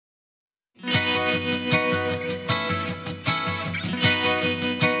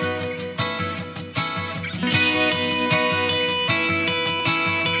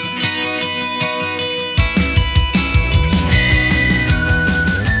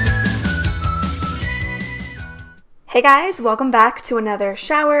Hey guys, welcome back to another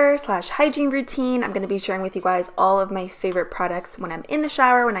shower / hygiene routine. I'm going to be sharing with you guys all of my favorite products when I'm in the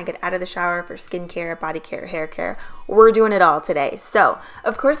shower, when I get out of the shower, for skincare, body care, hair care. We're doing it all today. So,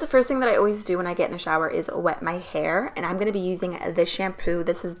 of course, the first thing that I always do when I get in the shower is wet my hair, and I'm going to be using this shampoo.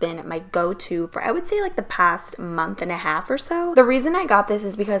 This has been my go-to for, I would say, like the past month and a half or so. The reason I got this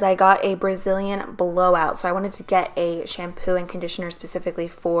is because I got a Brazilian blowout, so I wanted to get a shampoo and conditioner specifically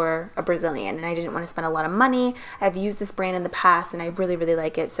for a Brazilian, and I didn't want to spend a lot of money. I've used this brand in the past and I really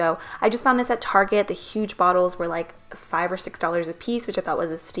like it. So I just found this at Target. The huge bottles were like $5 or $6 a piece, which I thought was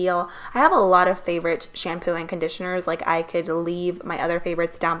a steal. I have a lot of favorite shampoo and conditioners. Like, I could leave my other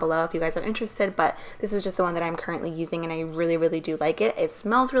favorites down below if you guys are interested, but this is just the one that I'm currently using and I really do like it. It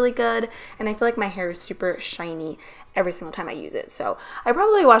smells really good and I feel like my hair is super shiny every single time I use it. So I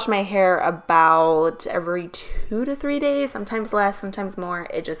probably wash my hair about every 2 to 3 days, sometimes less, sometimes more.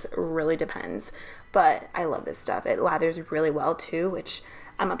 It just really depends. But I love this stuff. It lathers really well too, which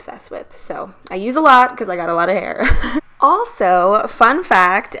I'm obsessed with. So I use a lot because I got a lot of hair. Also, fun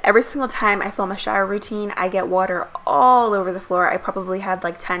fact, every single time I film a shower routine, I get water all over the floor. I probably had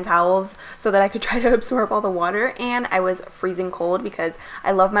like 10 towels so that I could try to absorb all the water, and I was freezing cold because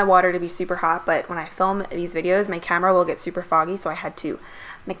I love my water to be super hot, but when I film these videos, my camera will get super foggy, so I had to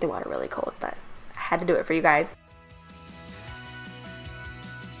make the water really cold, but I had to do it for you guys.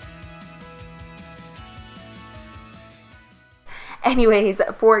 Anyways,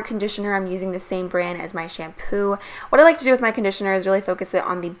 for conditioner, I'm using the same brand as my shampoo. What I like to do with my conditioner is really focus it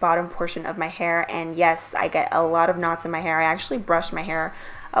on the bottom portion of my hair, and yes, I get a lot of knots in my hair. I actually brushed my hair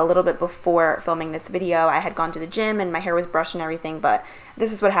a little bit before filming this video. I had gone to the gym and my hair was brushed and everything, but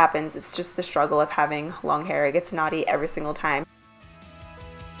this is what happens. It's just the struggle of having long hair. It gets knotty every single time.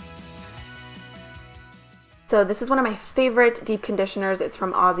 So this is one of my favorite deep conditioners. It's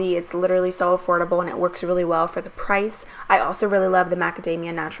from Aussie. It's literally so affordable and it works really well for the price. I also really love the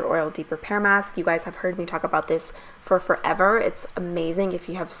Macadamia Natural Oil Deep Repair Mask. You guys have heard me talk about this for forever. It's amazing if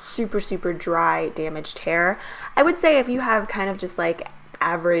you have super dry, damaged hair. I would say if you have kind of just like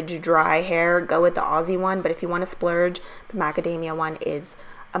average dry hair, go with the Aussie one, but if you want to splurge, the Macadamia one is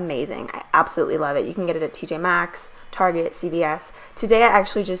amazing. I absolutely love it. You can get it at TJ Maxx, Target, CVS. Today I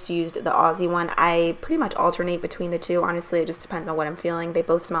actually just used the Aussie one. I pretty much alternate between the two. Honestly, it just depends on what I'm feeling. They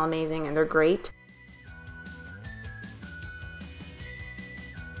both smell amazing and they're great.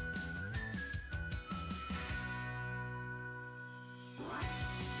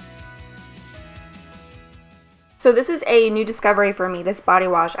 So this is a new discovery for me, this body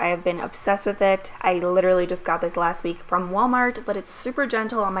wash. I have been obsessed with it. I literally just got this last week from Walmart, but it's super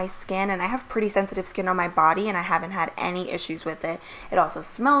gentle on my skin and I have pretty sensitive skin on my body and I haven't had any issues with it. It also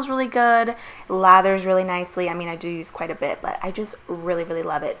smells really good, lathers really nicely. I mean, I do use quite a bit, but I just really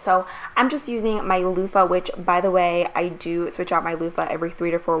love it. So I'm just using my loofah, which by the way, I do switch out my loofah every 3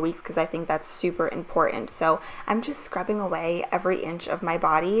 to 4 weeks because I think that's super important. So I'm just scrubbing away every inch of my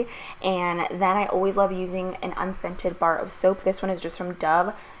body, and then I always love using an unscented bar of soap. This one is just from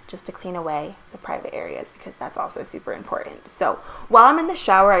Dove, just to clean away the private areas because that's also super important. So while I'm in the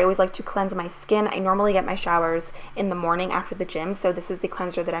shower, I always like to cleanse my skin. I normally get my showers in the morning after the gym, so this is the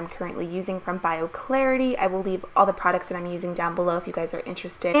cleanser that I'm currently using from BioClarity. I will leave all the products that I'm using down below if you guys are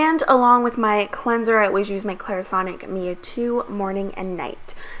interested. And along with my cleanser, I always use my Clarisonic Mia 2 morning and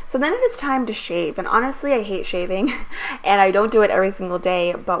night. So then it is time to shave, and honestly I hate shaving and I don't do it every single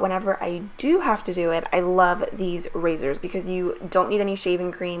day, but whenever I do have to do it, I love these razors because you don't need any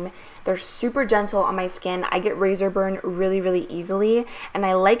shaving cream. They're super gentle on my skin. I get razor burn really easily, and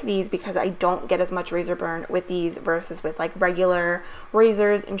I like these because I don't get as much razor burn with these versus with like regular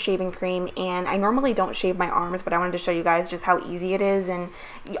razors and shaving cream. And I normally don't shave my arms, but I wanted to show you guys just how easy it is, and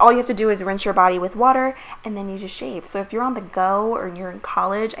all you have to do is rinse your body with water and then you just shave. So if you're on the go or you're in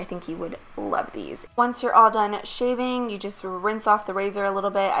college, I think you would love these. Once you're all done shaving, you just rinse off the razor a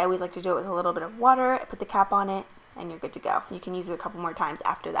little bit. I always like to do it with a little bit of water, put the cap on it, and you're good to go. You can use it a couple more times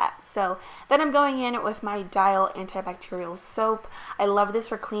after that. So then I'm going in with my Dial antibacterial soap. I love this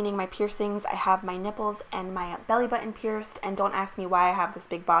for cleaning my piercings. I have my nipples and my belly button pierced, and don't ask me why I have this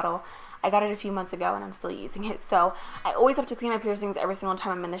big bottle. I got it a few months ago and I'm still using it. So I always have to clean my piercings every single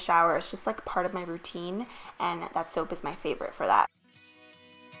time I'm in the shower. It's just like part of my routine, and that soap is my favorite for that.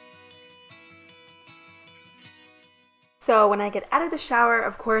 So when I get out of the shower,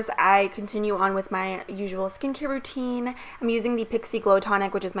 of course, I continue on with my usual skincare routine. I'm using the Pixi Glow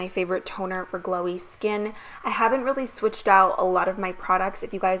Tonic, which is my favorite toner for glowy skin. I haven't really switched out a lot of my products.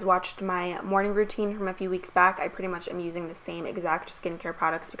 If you guys watched my morning routine from a few weeks back, I pretty much am using the same exact skincare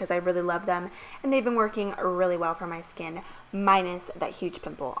products because I really love them and they've been working really well for my skin minus that huge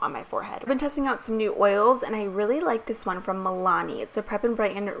pimple on my forehead. I've been testing out some new oils, and I really like this one from Milani. It's the Prep and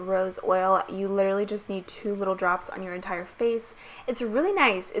Brighten Rose Oil. You literally just need 2 little drops on your entire face. It's really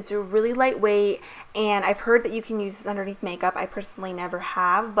nice. It's really lightweight, and I've heard that you can use this underneath makeup. I personally never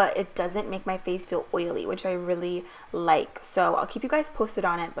have, but it doesn't make my face feel oily, which I really like. So I'll keep you guys posted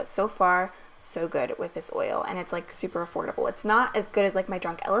on it, but so far, so good with this oil, and it's like super affordable. It's not as good as like my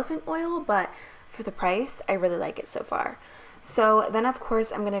Drunk Elephant oil, but for the price, I really like it so far. So then of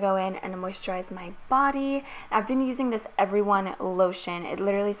course I'm going to go in and moisturize my body. I've been using this Everyone lotion. It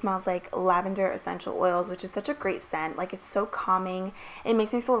literally smells like lavender essential oils, which is such a great scent. Like, it's so calming. It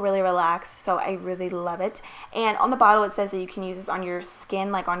makes me feel really relaxed, so I really love it. And on the bottle it says that you can use this on your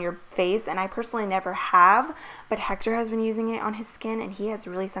skin, like on your face, and I personally never have, but Hector has been using it on his skin, and he has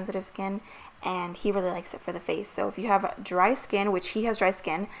really sensitive skin, and he really likes it for the face. So if you have dry skin, which he has dry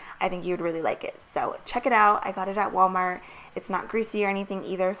skin, I think you would really like it. So check it out. I got it at Walmart. It's not greasy or anything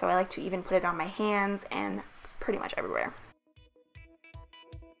either, so I like to even put it on my hands and pretty much everywhere.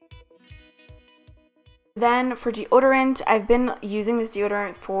 Then for deodorant, I've been using this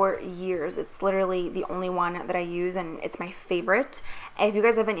deodorant for years. It's literally the only one that I use, and it's my favorite. If you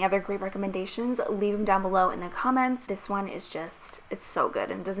guys have any other great recommendations, leave them down below in the comments. This one is just, it's so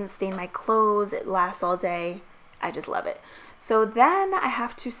good, and it doesn't stain my clothes. It lasts all day. I just love it. So then I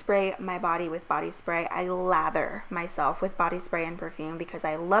have to spray my body with body spray. I lather myself with body spray and perfume because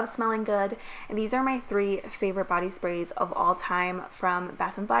I love smelling good. And these are my 3 favorite body sprays of all time from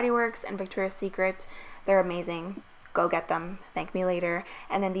Bath & Body Works and Victoria's Secret. They're amazing. Go get them. Thank me later.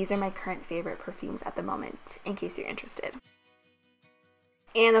 And then these are my current favorite perfumes at the moment, in case you're interested.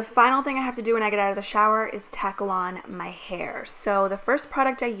 And the final thing I have to do when I get out of the shower is tackle on my hair. So the first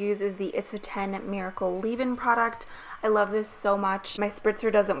product I use is the It's a 10 Miracle Leave-In product. I love this so much. My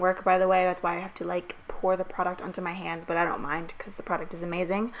spritzer doesn't work, by the way. That's why I have to like pour the product onto my hands, but I don't mind because the product is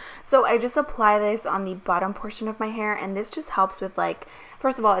amazing. So I just apply this on the bottom portion of my hair, and this just helps with, like,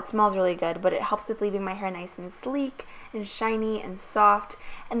 first of all, it smells really good, but it helps with leaving my hair nice and sleek and shiny and soft.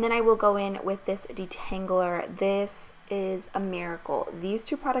 And then I will go in with this detangler. This is a miracle. These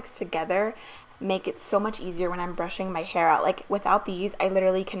 2 products together make it so much easier when I'm brushing my hair out. Like, without these, I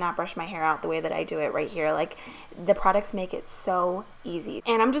literally cannot brush my hair out the way that I do it right here. Like, the products make it so easy.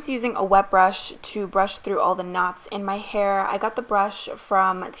 And I'm just using a wet brush to brush through all the knots in my hair. I got the brush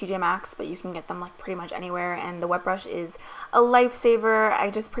from TJ Maxx, but you can get them like pretty much anywhere, and the wet brush is a lifesaver. I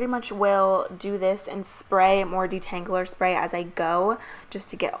just pretty much will do this and spray more detangler spray as I go, just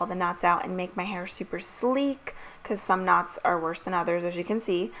to get all the knots out and make my hair super sleek, because some knots are worse than others, as you can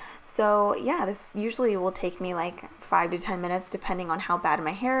see. So yeah, this usually will take me like 5 to 10 minutes depending on how bad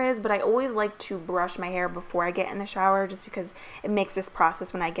my hair is, but I always like to brush my hair before I get in the shower, just because it makes this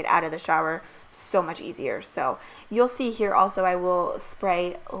process when I get out of the shower so much easier. So you'll see here also I will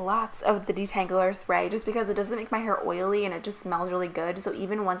spray lots of the detangler spray, just because it doesn't make my hair oily and it just smells really good. So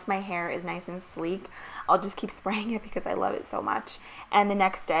even once my hair is nice and sleek, I'll just keep spraying it because I love it so much. And the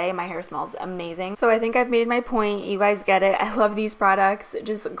next day my hair smells amazing. So I think I've made my point. You guys get it. I love these products.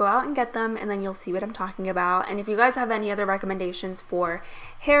 Just go out and get them, and then you'll see what I'm talking about. And if you guys have any other recommendations for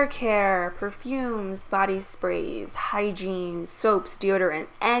hair care, perfumes, body sprays, hygiene, soaps, deodorant,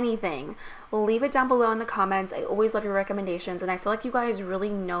 anything, leave it down below in the comments. I always love your recommendations, and I feel like you guys really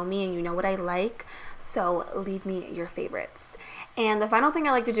know me and you know what I like, so leave me your favorites. And the final thing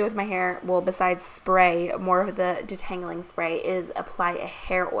I like to do with my hair, well, besides spray, more of the detangling spray, is apply a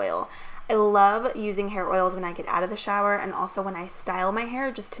hair oil. I love using hair oils when I get out of the shower, and also when I style my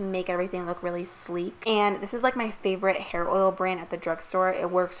hair, just to make everything look really sleek. And this is like my favorite hair oil brand at the drugstore. It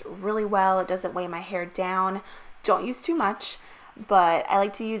works really well. It doesn't weigh my hair down. Don't use too much, but I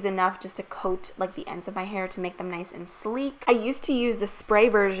like to use enough just to coat like the ends of my hair to make them nice and sleek. I used to use the spray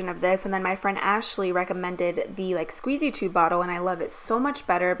version of this, and then my friend Ashley recommended the like squeezy tube bottle, and I love it so much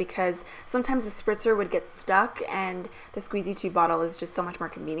better because sometimes the spritzer would get stuck, and the squeezy tube bottle is just so much more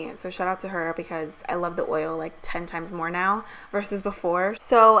convenient. So shout out to her, because I love the oil like 10 times more now versus before.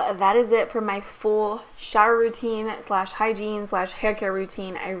 So that is it for my full shower routine slash hygiene slash hair care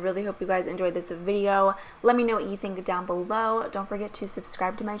routine. I really hope you guys enjoyed this video. Let me know what you think down below. Don't forget to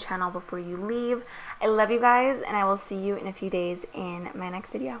subscribe to my channel before you leave. I love you guys, and I will see you in a few days in my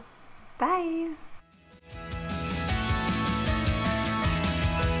next video. Bye!